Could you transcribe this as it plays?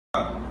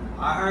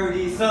I heard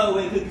these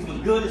Subway cookies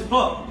was good as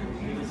fuck.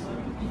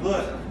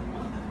 Good.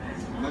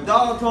 My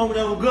dog told me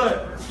they were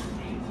good.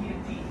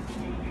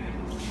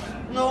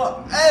 You know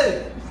what?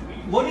 Hey,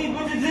 what these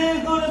bitches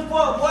is good as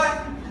fuck, boy.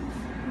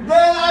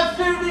 Man, I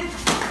seriously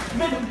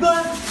bitches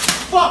good as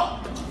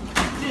fuck.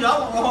 Shit, I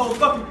want the whole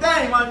fucking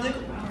thing, my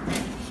nigga.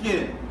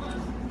 Shit.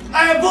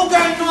 Hey, Boonk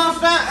gang, you know what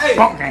I'm saying? Hey.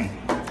 Boonk gang.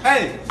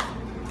 Hey,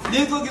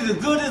 these cookies are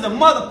good as a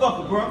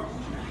motherfucker, bro.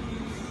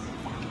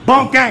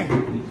 Boonk gang.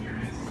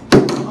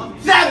 I'm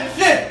savage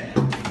shit.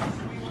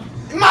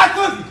 It's my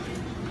cookies.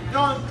 You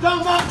know what I'm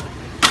talking about?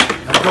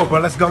 Let's go, bro.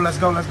 Let's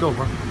go,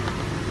 bro.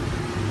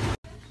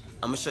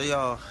 I'm gonna show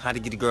y'all how to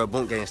get a girl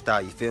Boonk gang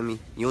style, you feel me?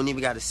 You don't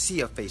even gotta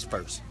see her face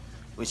first.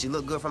 When she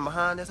look good from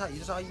behind, that's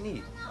all you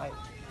need. Like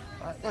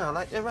down,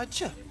 like that right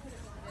here.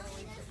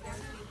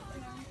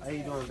 How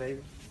you doing,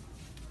 baby?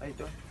 How you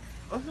doing?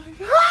 Oh my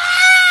God!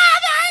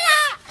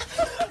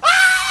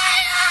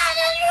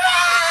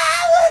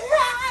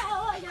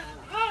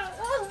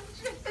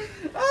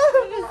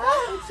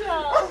 Oh shit!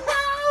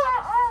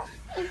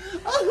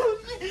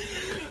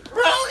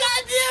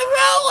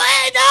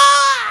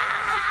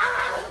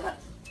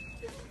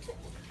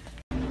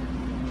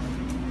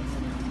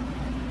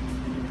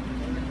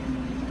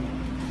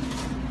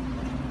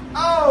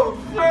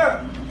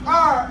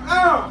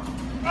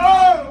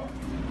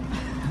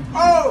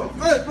 Oh,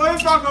 bitch, boy, you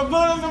talking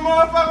good as a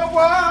motherfucker,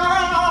 boy.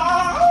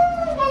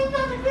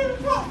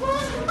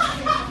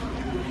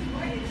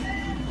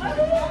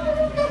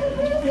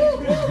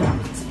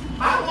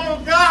 Oh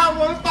God,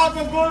 boy, you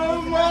talking good as a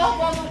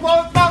motherfucker, boy.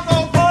 You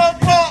talking good as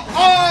fuck.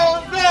 Oh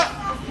shit!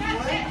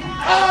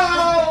 Oh!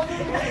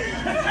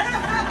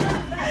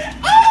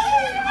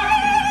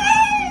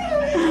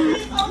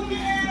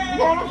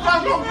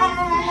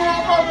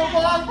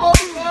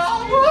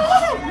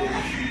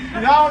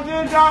 Y'all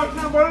did y'all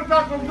shit, but it's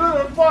not gonna do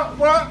it. Fuck,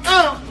 what?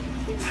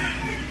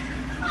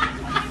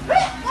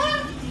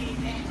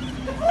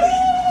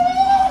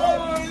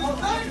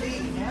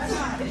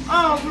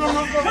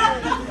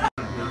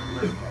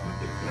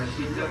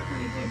 She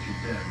definitely thinks you're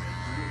dead.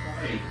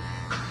 Hey,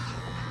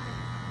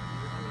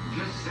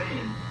 just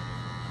saying.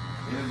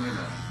 Yeah, wait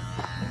up.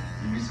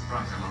 You'd be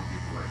surprised how long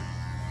people wait.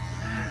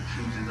 And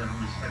truth is, I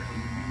don't expect them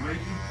to be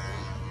waiting.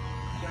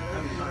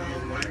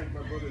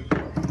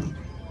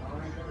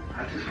 I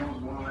just want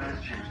one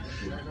last chance to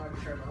see. That'd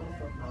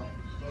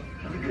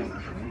be good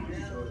enough for me.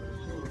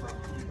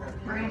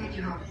 We're gonna get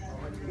you home.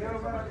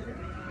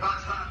 Box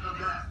 5, no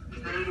doubt.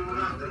 Stay to it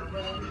up there.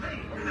 Hey,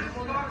 this is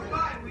Box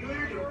 5. We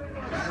hear you.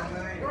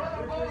 We're on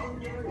the phone.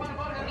 We're on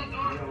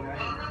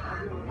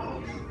the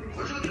phone.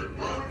 What's with it?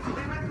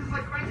 We meant this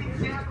like crazy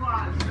Santa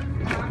Claus.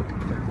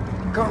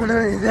 Come on,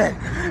 that.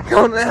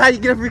 Come on, how you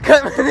get a free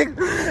cut, my nigga?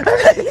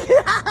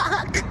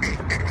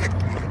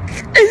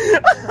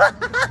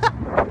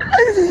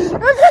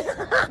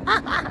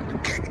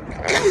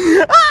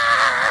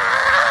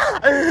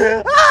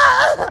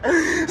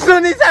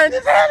 Soon he turned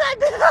his head like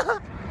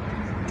that.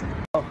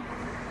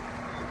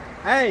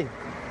 Hey,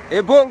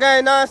 it Boonk gang,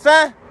 you know what I'm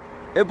saying?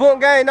 It Boonk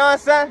gang, you know what I'm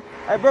saying?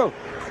 Hey, bro,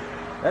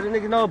 let the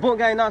niggas know Boonk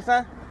gang, you know what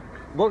I'm saying?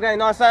 Boonk gang, you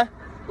know what I'm saying?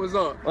 What's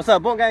up? What's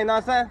up, Boonk gang, you know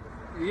what I'm saying?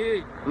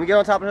 Yeah. Let me get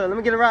on top of the hill. Let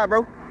me get a ride,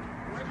 bro.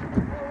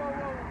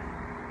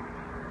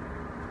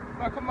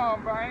 Bro, come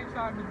on, bro. I ain't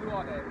trying to do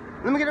all that.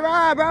 Let me get a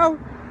ride, bro.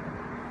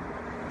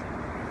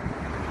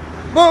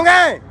 Boonk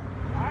gang.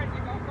 Alright,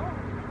 nigga, go.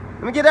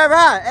 Let me get that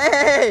ride.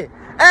 Hey,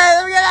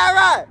 let me get that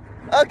ride.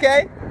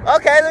 Okay,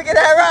 let me get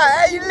that ride.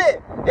 Hey, you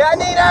lit. Yeah, I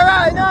need that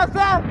ride, you know what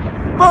I'm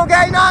saying? Boonk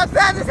gang, you know what I'm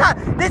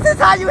saying? This is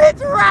how you hit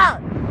your ride.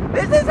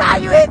 This is how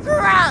you hit your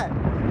ride.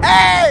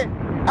 Hey,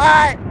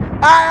 alright,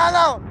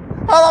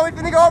 hold on, we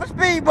finna go over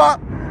speed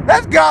bump.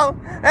 Let's go.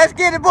 Let's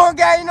get it, Boonk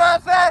gang, you know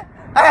what I'm saying?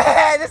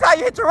 Hey, this how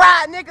you hit your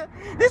ride, nigga.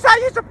 This how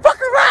you hit your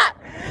fucking ride.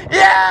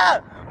 Yeah,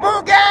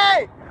 Boonk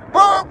gang.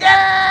 Boonk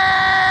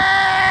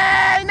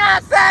gang. You know what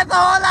I'm saying? It's a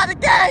whole lot of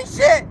gang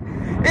shit.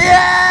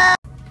 Yeah.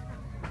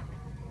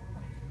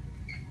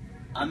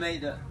 I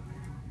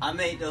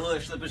made the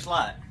hood slip and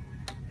slide.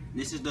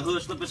 This is the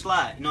hood slip and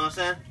slide, you know what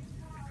I'm saying?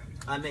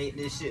 I made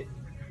this shit.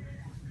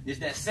 This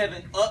that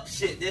 7-up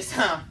shit this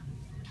time.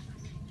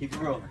 Keep it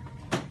rolling.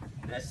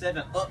 That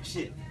 7-up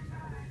shit.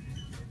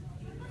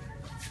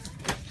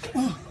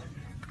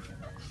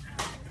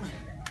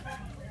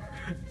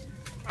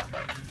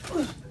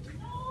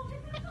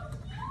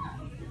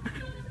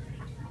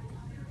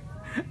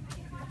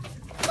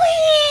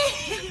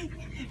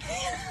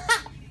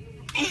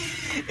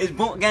 It's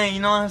Boonk gang,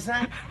 you know what I'm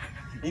saying?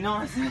 You know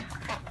what I'm saying?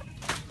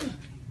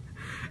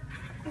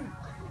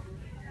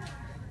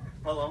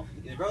 Hold on,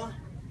 it's rolling.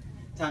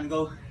 Time to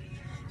go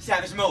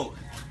savage mode.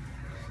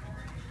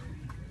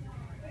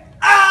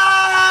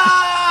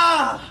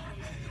 Ah!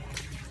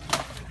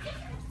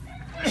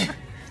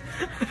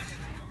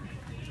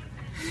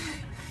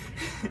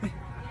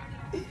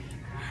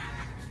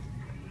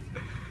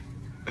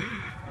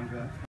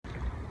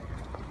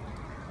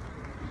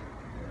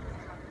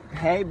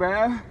 Hey,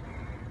 bro.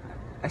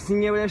 I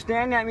seen you over there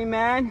staring at me,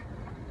 man.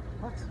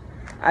 What?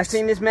 I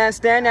seen this man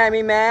staring at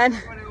me, man.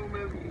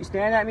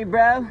 staring at me,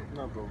 bro?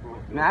 No, bro.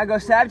 Man, I go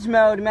savage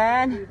mode,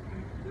 man.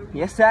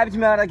 Yeah, savage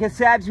mode. I get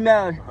savage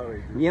mode.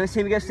 You ever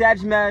see me go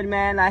savage mode,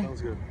 man?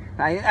 Sounds good.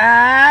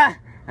 I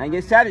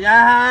get savage.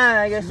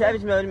 I get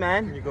savage mode,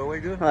 man. Can you go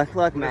away good?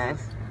 Look, man.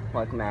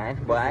 Look, man.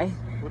 Why?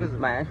 What is it?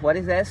 Man, what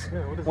is this?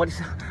 Yeah, what is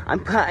it? I'm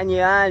putting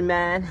you on,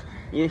 man.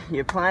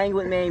 You're playing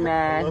with me,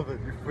 man. I love it.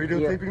 You're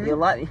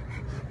videotaping me?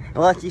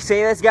 Look, you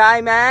see this guy,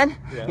 man?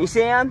 Yeah. You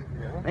see him?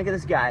 Yeah. Look at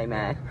this guy,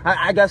 man.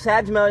 I go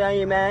savage mode on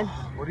you, man.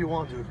 What do you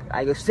want, dude?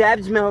 I go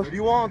savage mode. What do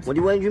you want? What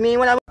do you mean?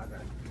 What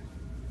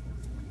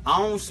I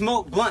don't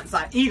smoke blunts.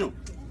 I eat them.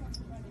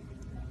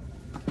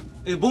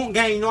 It's Boonk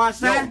gang, you know what I'm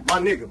saying? Yo,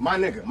 my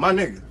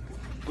nigga.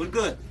 What's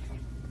good?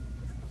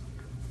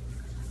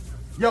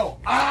 Yo,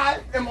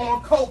 I am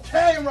on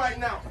cocaine right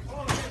now.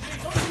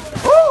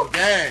 Woo!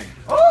 Gang.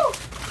 Woo!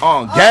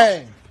 On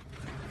gang.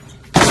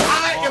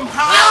 I am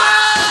high.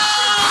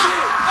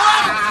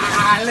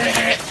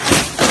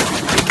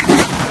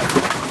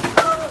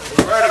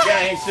 Murder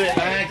gang shit,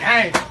 man.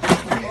 Gang.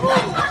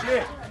 Oh,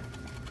 shit.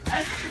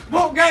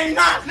 Boonk gang, you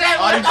know what I'm saying?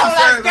 All you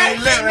concerned ain't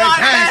lit, man.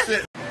 Gang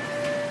shit.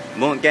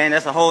 Boonk gang,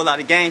 that's a whole lot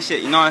of gang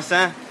shit, you know what I'm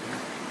saying?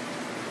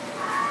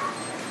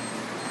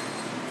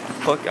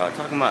 Fuck y'all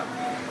talking about?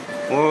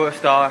 World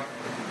star.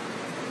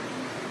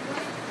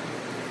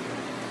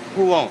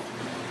 Who won't?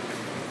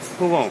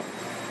 Who won't?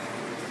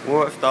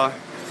 World star.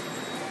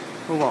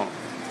 Who won't?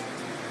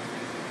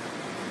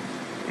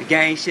 The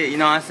gang shit, you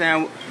know what I'm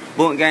saying?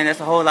 Boonk gang, that's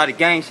a whole lot of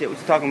gang shit. What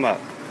you talking about?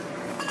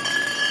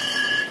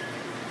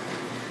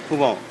 Who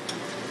won't?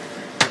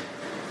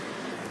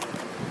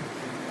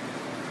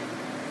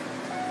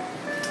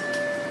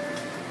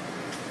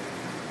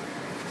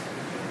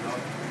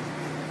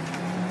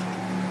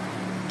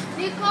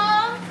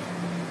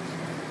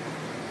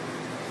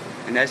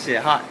 And that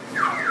shit hot.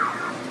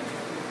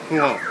 Who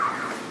won't?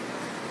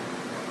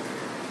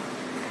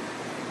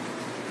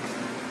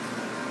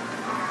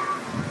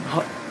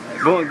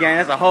 Boonk gang,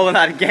 that's a whole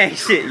lot of gang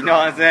shit, you know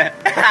what I'm saying?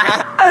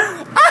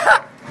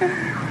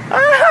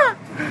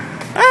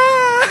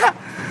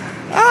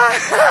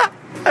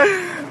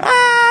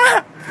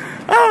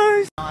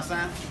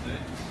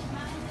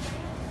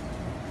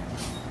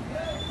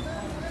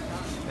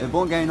 Hey,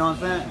 Boonk gang, you know what I'm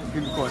saying?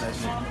 Keep recording that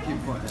shit. Keep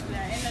recording that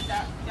shit.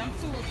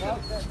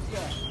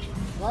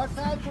 What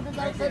side? Put it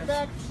outside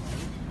back.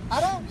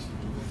 Adam,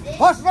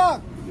 what's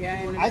wrong?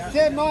 I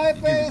said no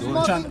if it's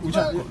smoking.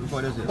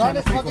 Record this shit.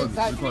 Don't smoke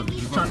inside.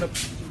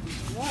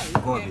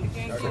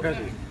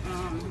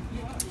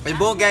 Hey,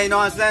 Boonk gang, you know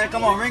what I'm saying?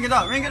 Come on, ring it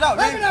up, ring it up.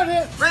 Bring it out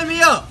here. Ring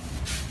me up.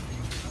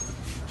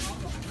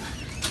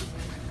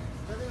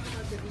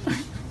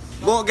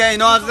 Boonk gang, you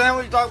know what I'm saying?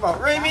 What you talking about?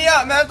 Ring me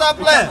up, man. Stop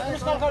playing.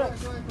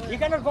 You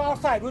cannot go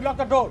outside. We lock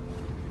the door.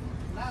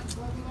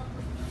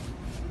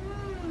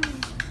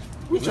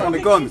 Which one to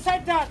call me?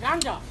 Inside the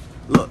ganja.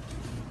 Look.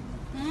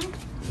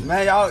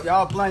 Man,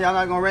 y'all playing, y'all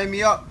not gonna ring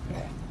me up?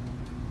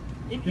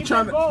 If you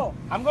can go,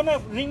 I'm gonna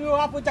ring you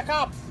up with the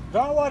cops.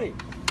 Don't worry.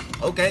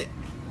 Okay.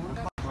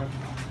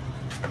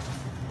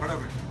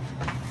 Whatever.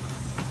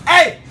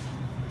 Hey!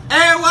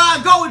 Everywhere I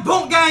go with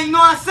Boonk gang, you know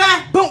what I'm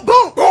saying? Boom,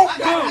 boom, boom. I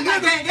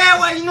got gang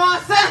everywhere, you know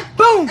what I'm saying?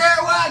 Boom.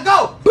 Everywhere I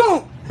go.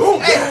 Boom, boom.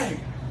 Hey,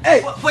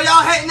 hey. For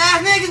y'all hating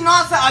ass niggas, you know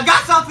what I'm saying? I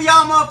got something for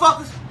y'all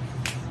motherfuckers.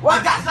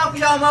 What? I got something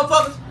for y'all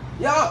motherfuckers.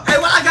 Yo. Hey,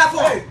 what I got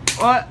for you?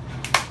 What?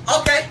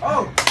 Okay.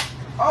 Oh.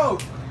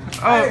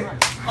 Hey.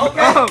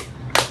 Okay.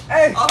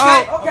 Hey.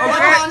 Okay. Okay. Okay.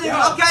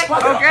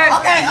 Okay.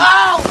 Okay.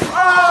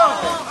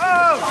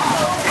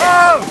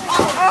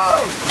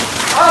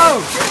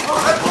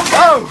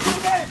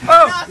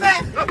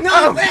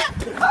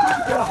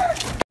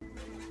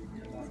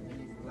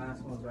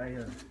 Last one's right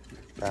here.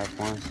 Last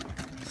ones.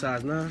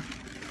 Size 9?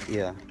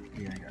 Yeah.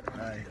 Yeah, I got it.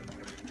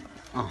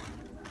 Right.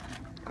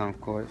 Come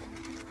of course.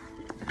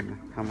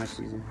 How much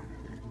is it?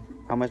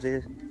 How much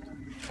is it?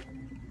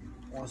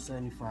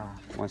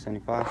 175.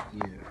 175?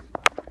 Yeah.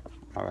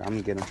 Alright, I'm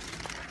gonna get him.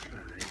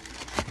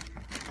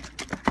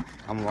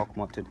 I'm gonna walk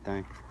him up to the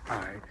thing.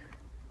 Alright.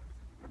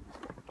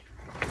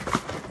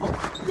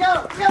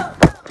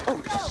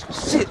 Oh,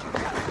 shit!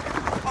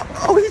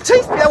 Oh, he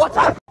chased me! Watch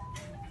out!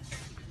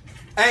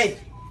 Hey,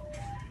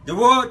 the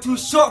world too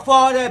short for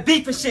all that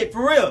beef and shit,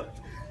 for real.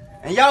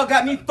 And y'all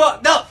got me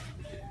fucked up.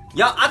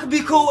 Y'all, I could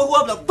be cool with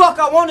whoever the fuck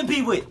I want to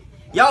be with.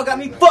 Y'all got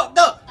me fucked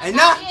up. And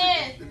now,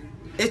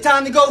 it's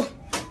time to go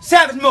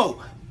savage mode.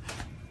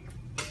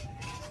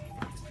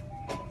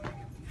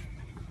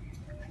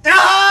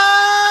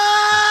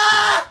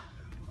 Ah!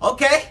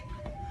 Okay.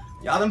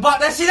 Y'all done bought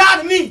that shit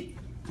out of me.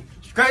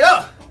 Straight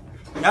up.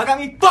 Y'all got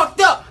me fucked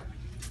up.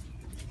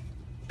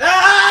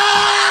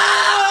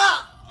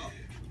 Ah!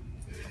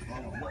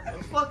 What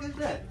the fuck is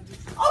that?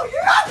 Oh, you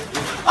got it!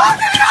 Oh,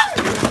 you got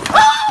it!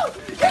 Oh,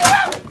 you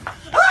got it!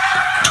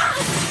 Ah!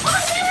 Oh,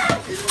 you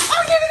got it!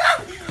 Oh, you got it!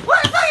 What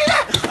the fuck is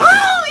that?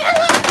 Oh, you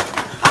got it!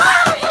 Oh,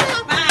 you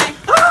got it!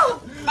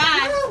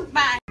 Bye. Bye.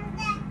 Bye.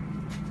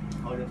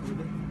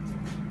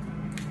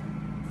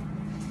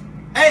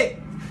 Hey,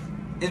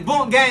 it's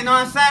Boonk gang, you know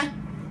what I'm saying?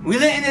 We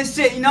lit in this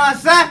shit, you know what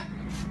I'm saying?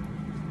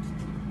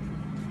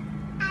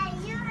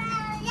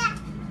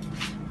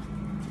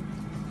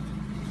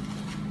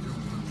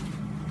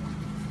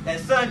 That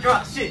sun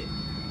drop shit.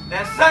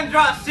 That sun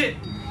drop shit.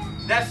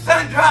 That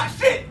sun drop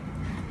shit.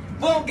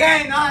 Boonk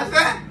gang, know what I'm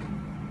saying?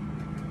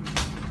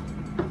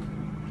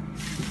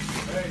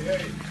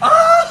 Hey.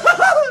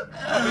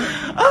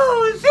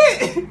 Oh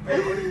shit!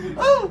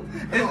 Oh,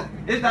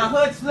 it's the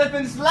hood slip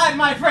and slide,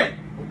 my friend.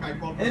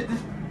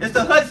 It's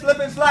the hood slip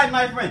and slide,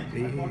 my friend.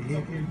 He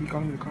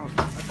calling the cops.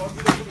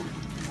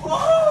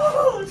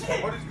 Oh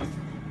shit! What is this?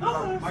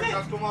 Oh My shit!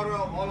 customer,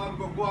 all I'm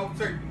going to go out and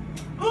say,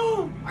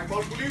 Oh. I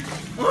call police.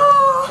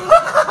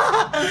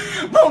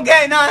 Boonk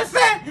gang, know what I'm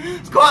saying?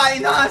 Squad,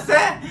 you know what I'm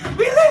saying?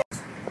 We lit.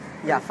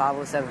 Yeah,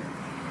 507.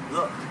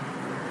 Look.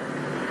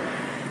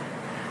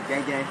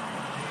 Gang gang.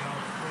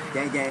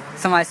 Gang gang.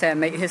 Somebody said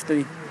make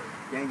history.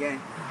 Gang gang.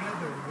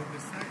 Together with the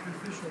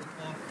sacrificial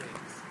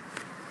offerings,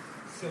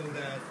 so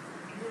that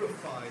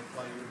purified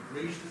by your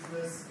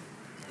graciousness,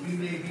 we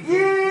may be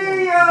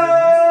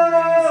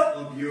Yeah!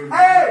 of your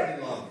Hey!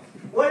 love.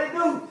 What it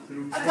do?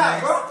 I got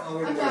it, bro.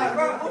 I got it,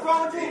 bro. What's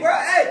wrong with you, bro?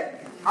 Hey!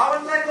 I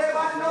was letting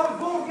everybody know it's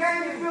Boonk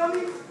gang, you feel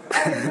me?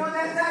 Hey, you doing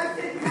that side of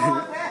shit, you know what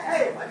I'm saying?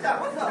 Hey, watch out,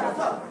 what's up? What's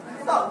up?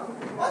 What's up?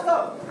 What's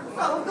up? What's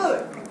up? What's good?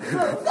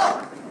 What's up?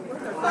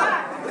 What's up? What's up?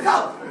 What's up? What's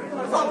up?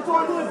 What you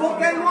want to do with Boonk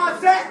gang, you know what I'm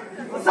saying?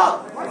 What's up?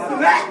 What you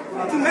mad?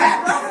 What you mad,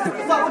 bro?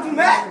 What's up? What you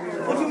mad?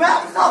 What you mad?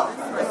 What's up?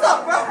 What's up,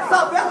 bro? What's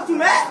up, man? What you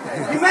mad?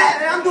 You mad?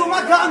 Hey, I'm doing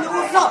my job.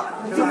 What's up?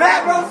 What you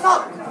mad, bro? What's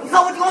up? What's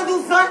up? What you gonna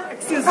do, son?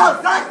 What's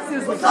up, son?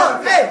 What's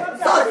up? Hey,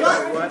 what's up, son?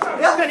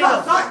 Yeah, what's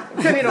up, son?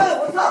 Turn it off.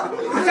 What's up?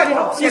 Turn it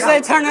off. She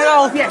said turn it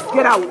off. Yes,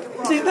 get out.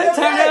 She said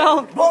turn it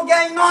off. Boonk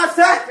gang, you know what I'm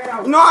saying?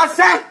 You know what I'm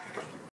saying?